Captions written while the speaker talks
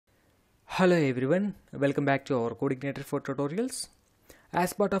Hello everyone, welcome back to our CodeIgniter for tutorials.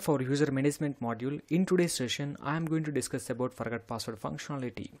 As part of our user management module, in today's session, I am going to discuss about forgot password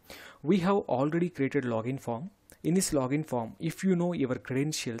functionality. We have already created login form. In this login form, if you know your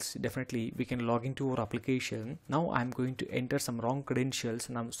credentials, definitely we can log into our application. Now I am going to enter some wrong credentials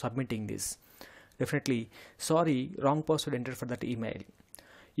and I'm submitting this. Definitely, sorry, wrong password entered for that email.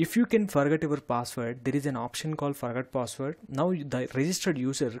 If you can forget your password, there is an option called forget password. Now the registered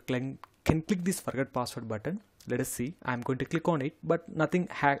user can click this forget password button. Let us see. I'm going to click on it, but nothing.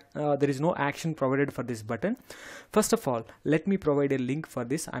 There is no action provided for this button. First of all, let me provide a link for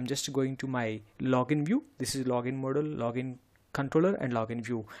this. I'm just going to my login view. This is login model, login controller, and login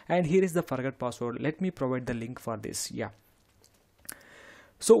view. And here is the forget password. Let me provide the link for this. Yeah.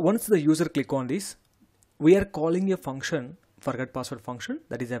 So once the user click on this, we are calling a function, forget password function,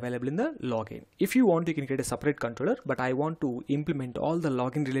 that is available in the login. If you want, you can create a separate controller, but I want to implement all the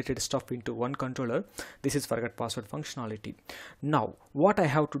login related stuff into one controller. This is forget password functionality. Now what I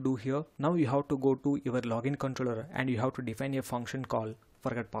have to do here, now you have to go to your login controller and you have to define a function called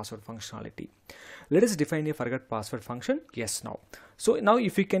forget password functionality. Let us define a forget password function. Yes, now. So now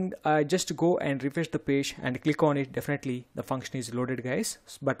if you can just go and refresh the page and click on it, definitely the function is loaded, guys,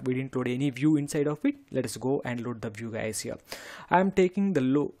 but we didn't load any view inside of it. Let us go and load the view, guys. Here I am taking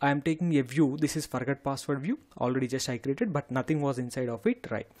a view. This is forget password view, already just I created, but nothing was inside of it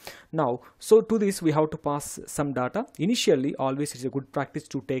right now. So to this we have to pass some data. Initially always it's a good practice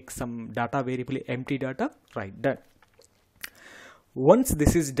to take some data variable, empty data, right? Done. Once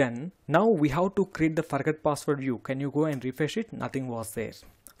this is done, now we have to create the forget password view. Can you go and refresh it? Nothing was there,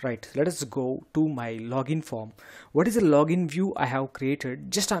 right? Let us go to my login form. What is the login view I have created?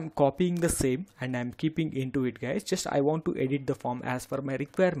 Just I'm copying the same and I'm keeping into it, guys. Just I want to edit the form as per my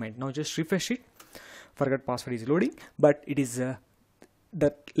requirement. Now just refresh it. Forget password is loading, but it is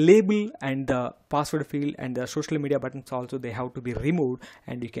the label and the password field and the social media buttons also, they have to be removed,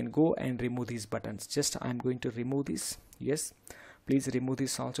 and you can go and remove these buttons. Just I'm going to remove this. Yes, please remove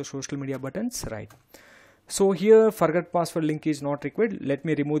this also, social media buttons, right? So here forget password link is not required. Let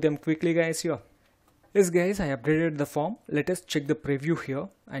me remove them quickly, guys. Here, yes guys, I updated the form. Let us check the preview here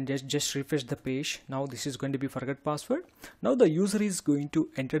and just refresh the page. Now this is going to be forget password. Now the user is going to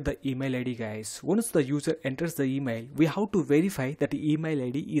enter the email ID, guys. Once the user enters the email, we have to verify that the email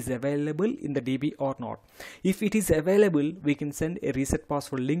ID is available in the DB or not. If it is available, we can send a reset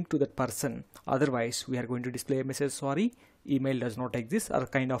password link to that person. Otherwise we are going to display a message, sorry, email does not exist, or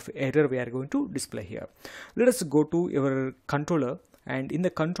kind of error we are going to display here. Let us go to your controller, and in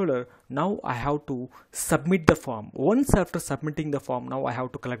the controller now I have to submit the form. Once after submitting the form, now I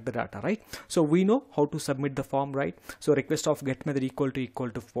have to collect the data, right? So we know how to submit the form, right? So request of get method equal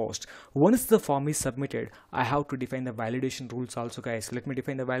to post. Once the form is submitted, I have to define the validation rules also, guys. Let me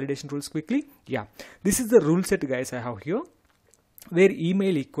define the validation rules quickly. Yeah, this is the rule set, guys, I have here, where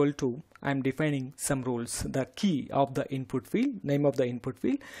email equal to, I am defining some rules, the key of the input field, name of the input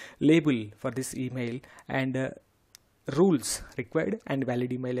field, label for this email, and rules required and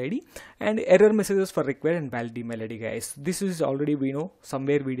valid email ID, and error messages for required and valid email ID, guys. This is already, we know,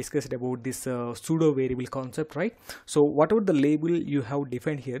 somewhere we discussed about this pseudo variable concept, right? So whatever the label you have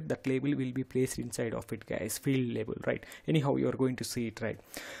defined here, that label will be placed inside of it, guys, field label, right? Anyhow, you are going to see it, right?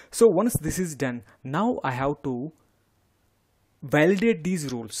 So once this is done, now I have to validate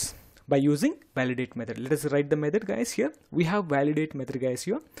these rules by using validate method. Let us write the method, guys. Here we have validate method, guys,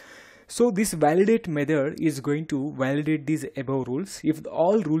 here. So this validate method is going to validate these above rules. If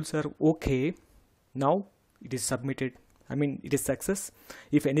all rules are okay, now it is submitted. I mean, it is success.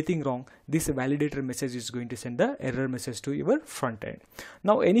 If anything wrong, this validator message is going to send the error message to your front end.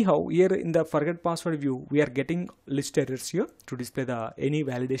 Now anyhow, here in the forget password view, we are getting list errors here to display the any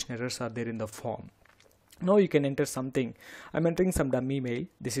validation errors are there in the form. Now you can enter something. I'm entering some dummy email.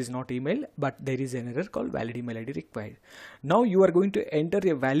 This is not email, but there is an error called valid email ID required. Now you are going to enter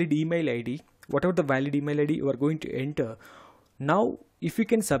a valid email ID. Whatever the valid email ID you are going to enter. Now if you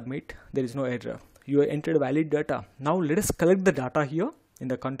can submit, there is no error. You entered valid data. Now let us collect the data here in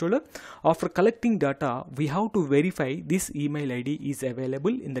the controller. After collecting data, we have to verify this email ID is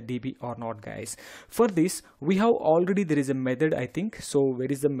available in the DB or not, guys. For this, we have already, there is a method, I think. So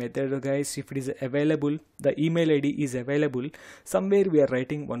where is the method, guys? If it is available, the email ID is available, somewhere we are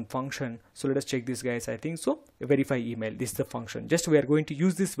writing one function. So let us check this, guys. I think so. Verify email, this is the function. Just we are going to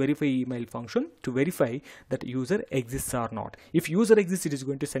use this verify email function to verify that user exists or not. If user exists, it is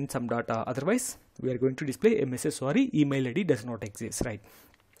going to send some data. Otherwise we are going to display a message, sorry, email ID does not exist, right?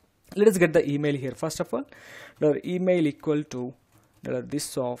 Let us get the email here. First of all, the email equal to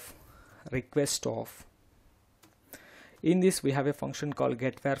this of request of In this we have a function called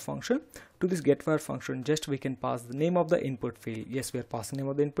getVar function. To this getVar function, just we can pass the name of the input field. Yes, we are passing name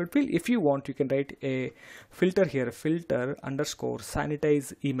of the input field. If you want, you can write a filter here, filter underscore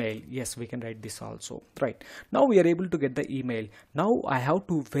sanitize email. Yes, we can write this also. Right, now we are able to get the email. Now I have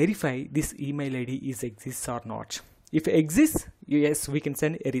to verify this email ID is exists or not. If it exists, yes, we can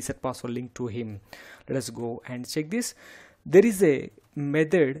send a reset password link to him. Let us go and check this. There is a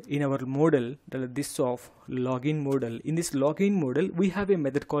method in our model, this of login model. In this login model, we have a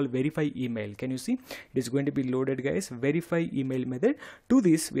method called verify email. Can you see? It is going to be loaded, guys. Verify email method. To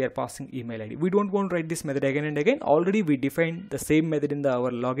this, we are passing email ID. We don't want to write this method again and again. Already we defined the same method in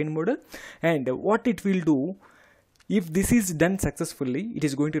our login model. And what it will do, if this is done successfully, it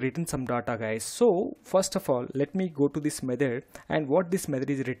is going to return some data, guys. So first of all, let me go to this method, and what this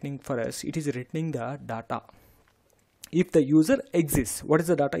method is returning for us, it is returning the data. If the user exists, what is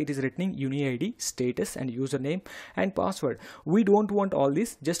the data? It is returning UniID, status, and username and password. We don't want all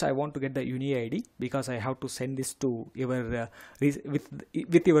this. Just I want to get the UniID because I have to send this to your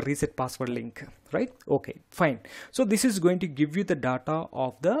with your reset password link, right? Okay, fine. So this is going to give you the data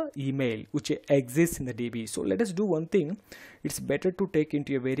of the email which exists in the DB. So let us do one thing. It's better to take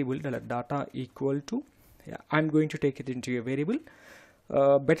into a variable data equal to. Yeah, I'm going to take it into a variable.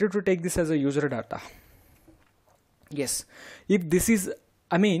 Better to take this as a user data. Yes, if this is,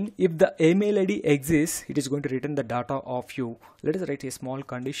 if the email ID exists, it is going to return the data of you. Let us write a small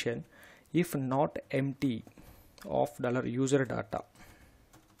condition. If not empty of $user data.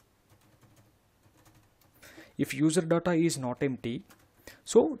 If user data is not empty,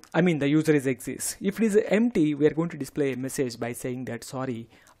 so the user is exists. If it is empty, we are going to display a message by saying that sorry,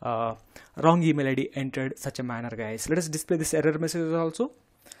 wrong email ID entered such a manner, guys. Let us display this error message also.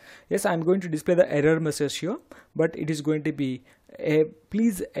 Yes, I'm going to display the error message here, but it is going to be a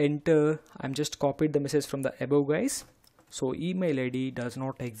please enter. I'm just copied the message from the above, guys. So email ID does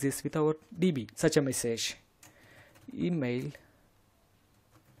not exist with our DB. Such a message. Email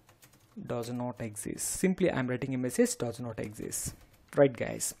does not exist. Simply I'm writing a message does not exist. Right,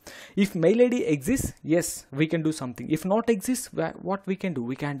 guys. If mail ID exists, yes, we can do something. If not exists, what we can do?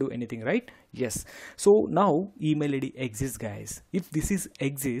 We can't do anything, right? Yes. So now email ID exists, guys. If this is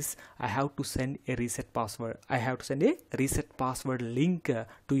exists, I have to send a reset password. I have to send a reset password link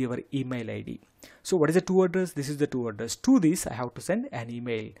to your email ID. So what is the to address? This is the to address. To this, I have to send an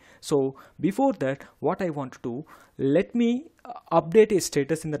email. So before that, what I want to do, let me update a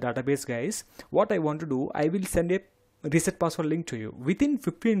status in the database, guys. What I want to do, I will send a reset password link to you. Within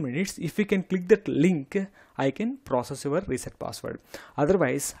 15 minutes, if you can click that link, I can process your reset password.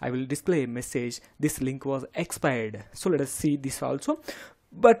 Otherwise, I will display a message, this link was expired. So let us see this also.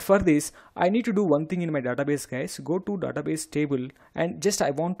 But for this, I need to do one thing in my database, guys. Go to database table and just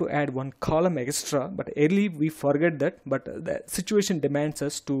I want to add one column extra, but early we forget that, but the situation demands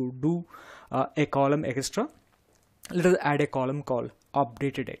us to do a column extra. Let us add a column called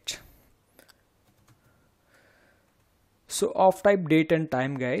updated date. So of type date and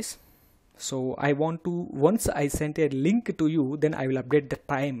time, guys. So I want to, once I sent a link to you, then I will update the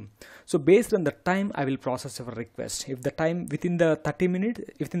time. So based on the time, I will process your request. If the time within the 30 minutes,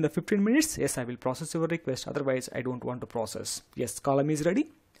 within the 15 minutes, yes, I will process your request. Otherwise, I don't want to process. Yes, column is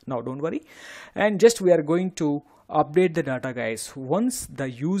ready. Now don't worry. And just we are going to update the data, guys. Once the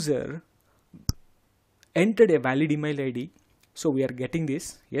user entered a valid email ID, so we are getting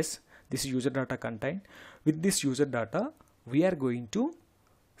this. Yes, this is user data content. With this user data, we are going to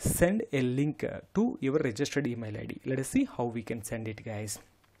send a link to your registered email ID. Let us see how we can send it, guys.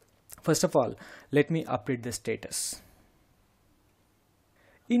 First of all, let me update the status.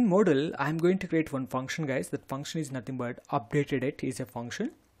 In model, I'm going to create one function, guys. That function is nothing but updated it is a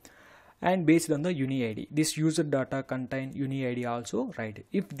function, and based on the UniID, this user data contain UniID also, right?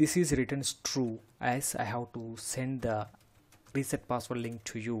 If this is written true, as I have to send the reset password link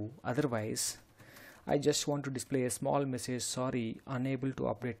to you. Otherwise, I just want to display a small message, sorry, unable to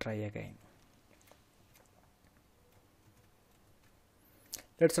update, try again.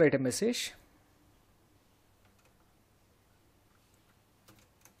 Let's write a message.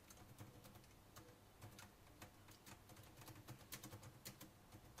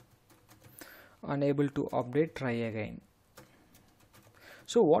 Unable to update, try again.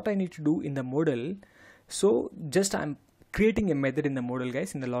 So what I need to do in the model, so just I'm creating a method in the model,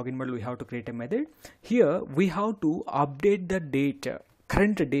 guys. In the login model, we have to create a method. Here we have to update the date,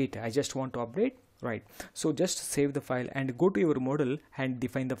 current date. I just want to update, right? So just save the file and go to your model and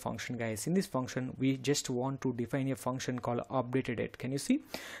define the function, guys. In this function, we just want to define a function called updated date. Can you see?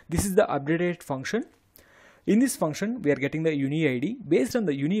 This is the updated function. In this function, we are getting the UniID. Based on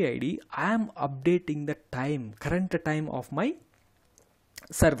the UniID, I am updating the time, current time of my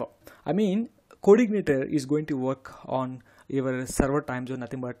server. I mean, CodeIgniter is going to work on your server time zone,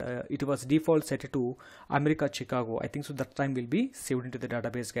 nothing but it was default set to America Chicago. I think so that time will be saved into the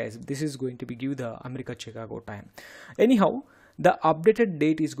database, guys. This is going to be give the America Chicago time. Anyhow, the updated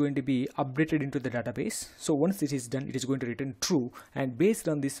date is going to be updated into the database. So once it is done, it is going to return true, and based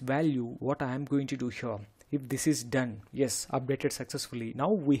on this value, what I am going to do here, if this is done, yes, updated successfully, now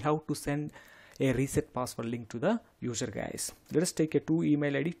we have to send a reset password link to the user, guys. Let us take a to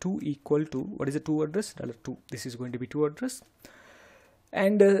email ID, to equal to, what is the to address? $2. This is going to be to address.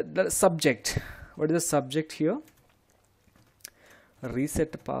 And the subject, what is the subject here?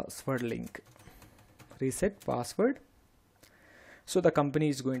 Reset password link, reset password. So the company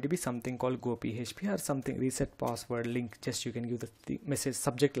is going to be something called GoPHP or something, reset password link. Just you can give the message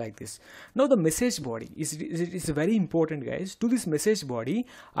subject like this. Now the message body is very important, guys. To this message body,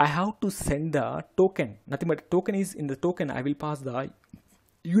 I have to send the token. Nothing but token is in the token. I will pass the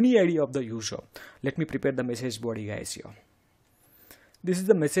UniID of the user. Let me prepare the message body, guys. Here, this is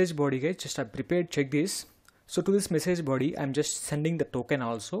the message body, guys. Just I prepared. Check this. So to this message body, I'm just sending the token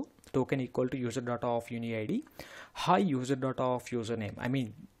also. Token equal to user data of UniID. Hi user data of username. I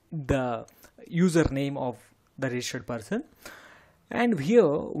mean the username of the registered person. And here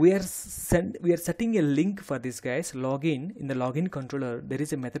we are setting a link for this, guys. Login. In the login controller, there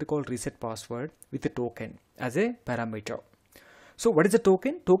is a method called reset password with a token as a parameter. So what is the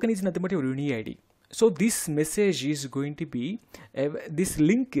token? Token is nothing but your UniID. So this message is going to be this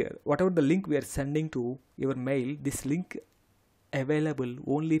link here, whatever the link we are sending to your mail, this link available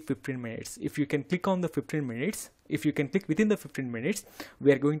only 15 minutes. If you can click on the 15 minutes, if you can click within the 15 minutes, we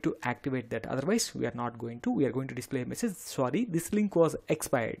are going to activate that. Otherwise, we are not going to. We are going to display a message. Sorry, this link was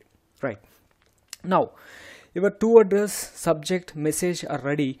expired. Right. Now, your to address, subject, message are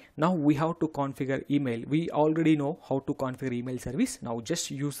ready. Now we have to configure email. We already know how to configure email service. Now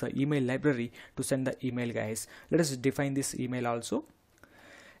just use the email library to send the email, guys. Let us define this email also.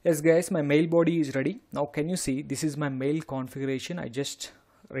 Yes, guys, my mail body is ready. Now can you see this is my mail configuration? I just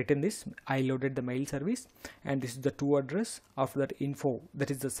written this. I loaded the mail service, and this is the to address. After that, info, that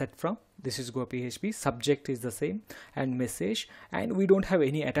is the set from. This is GoPHP. Subject is the same, and message. And we don't have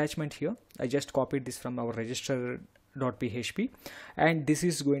any attachment here. I just copied this from our register.php, and this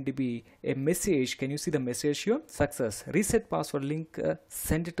is going to be a message. Can you see the message here? Success. Reset password link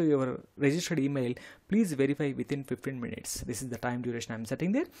sent it to your registered email. Please verify within 15 minutes. This is the time duration I'm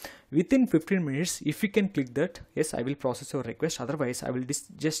setting there. Within 15 minutes, if you can click that, yes, I will process your request. Otherwise, I will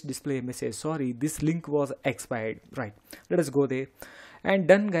just display a message. Sorry, this link was expired. Right. Let us go there. And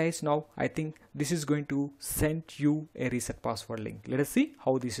done, guys. Now I think this is going to send you a reset password link. Let us see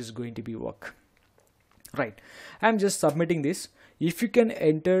how this is going to be work. Right, I'm just submitting this. If you can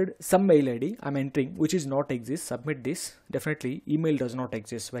enter some mail ID, I'm entering which is not exist. Submit this. Definitely email does not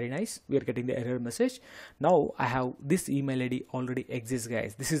exist. Very nice. We are getting the error message. Now I have this email ID already exists,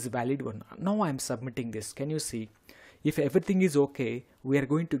 guys. This is valid one. Now I'm submitting this. Can you see? If everything is okay, we are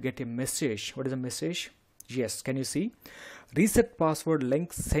going to get a message. What is the message? Yes, can you see? Reset password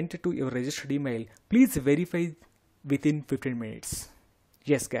link sent to your registered email. Please verify within 15 minutes.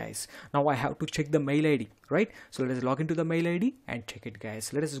 Yes, guys. Now I have to check the mail ID, right? So let us log into the mail ID and check it,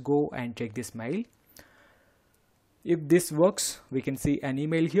 guys. Let us go and check this mail. If this works, we can see an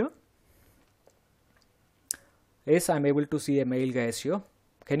email here. Yes, I'm able to see a mail, guys, here.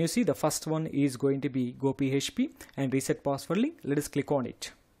 Can you see the first one is going to be GoPHP and reset password link? Let us click on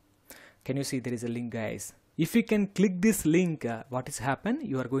it. Can you see there is a link, guys? If you can click this link, what is happen?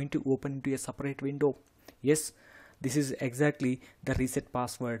 You are going to open into a separate window. Yes, this is exactly the reset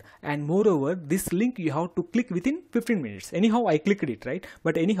password, and moreover this link you have to click within 15 minutes. Anyhow, I clicked it, right?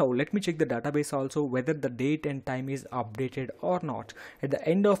 But anyhow, let me check the database also whether the date and time is updated or not. At the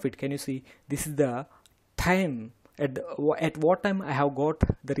end of it, can you see this is the time at what time I have got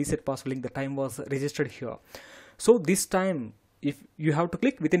the reset password link? The time was registered here. So this time, if you have to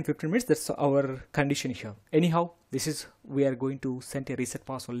click within 15 minutes, that's our condition here. Anyhow, this is, we are going to send a reset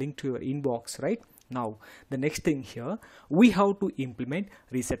password link to your inbox, right? Now, the next thing here, we have to implement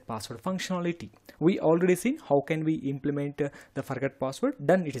reset password functionality. We already seen how can we implement the forget password.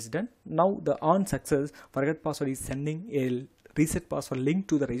 Done, it is done. Now the on success, forget password is sending a reset password link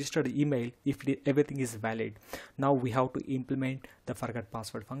to the registered email if everything is valid. Now we have to implement the forget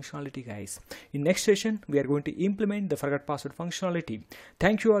password functionality, guys. In next session, we are going to implement the forget password functionality.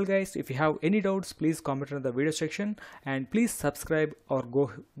 Thank you all, guys. If you have any doubts, please comment in the video section, and please subscribe our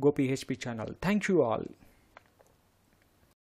GoPHP channel. Thank you all.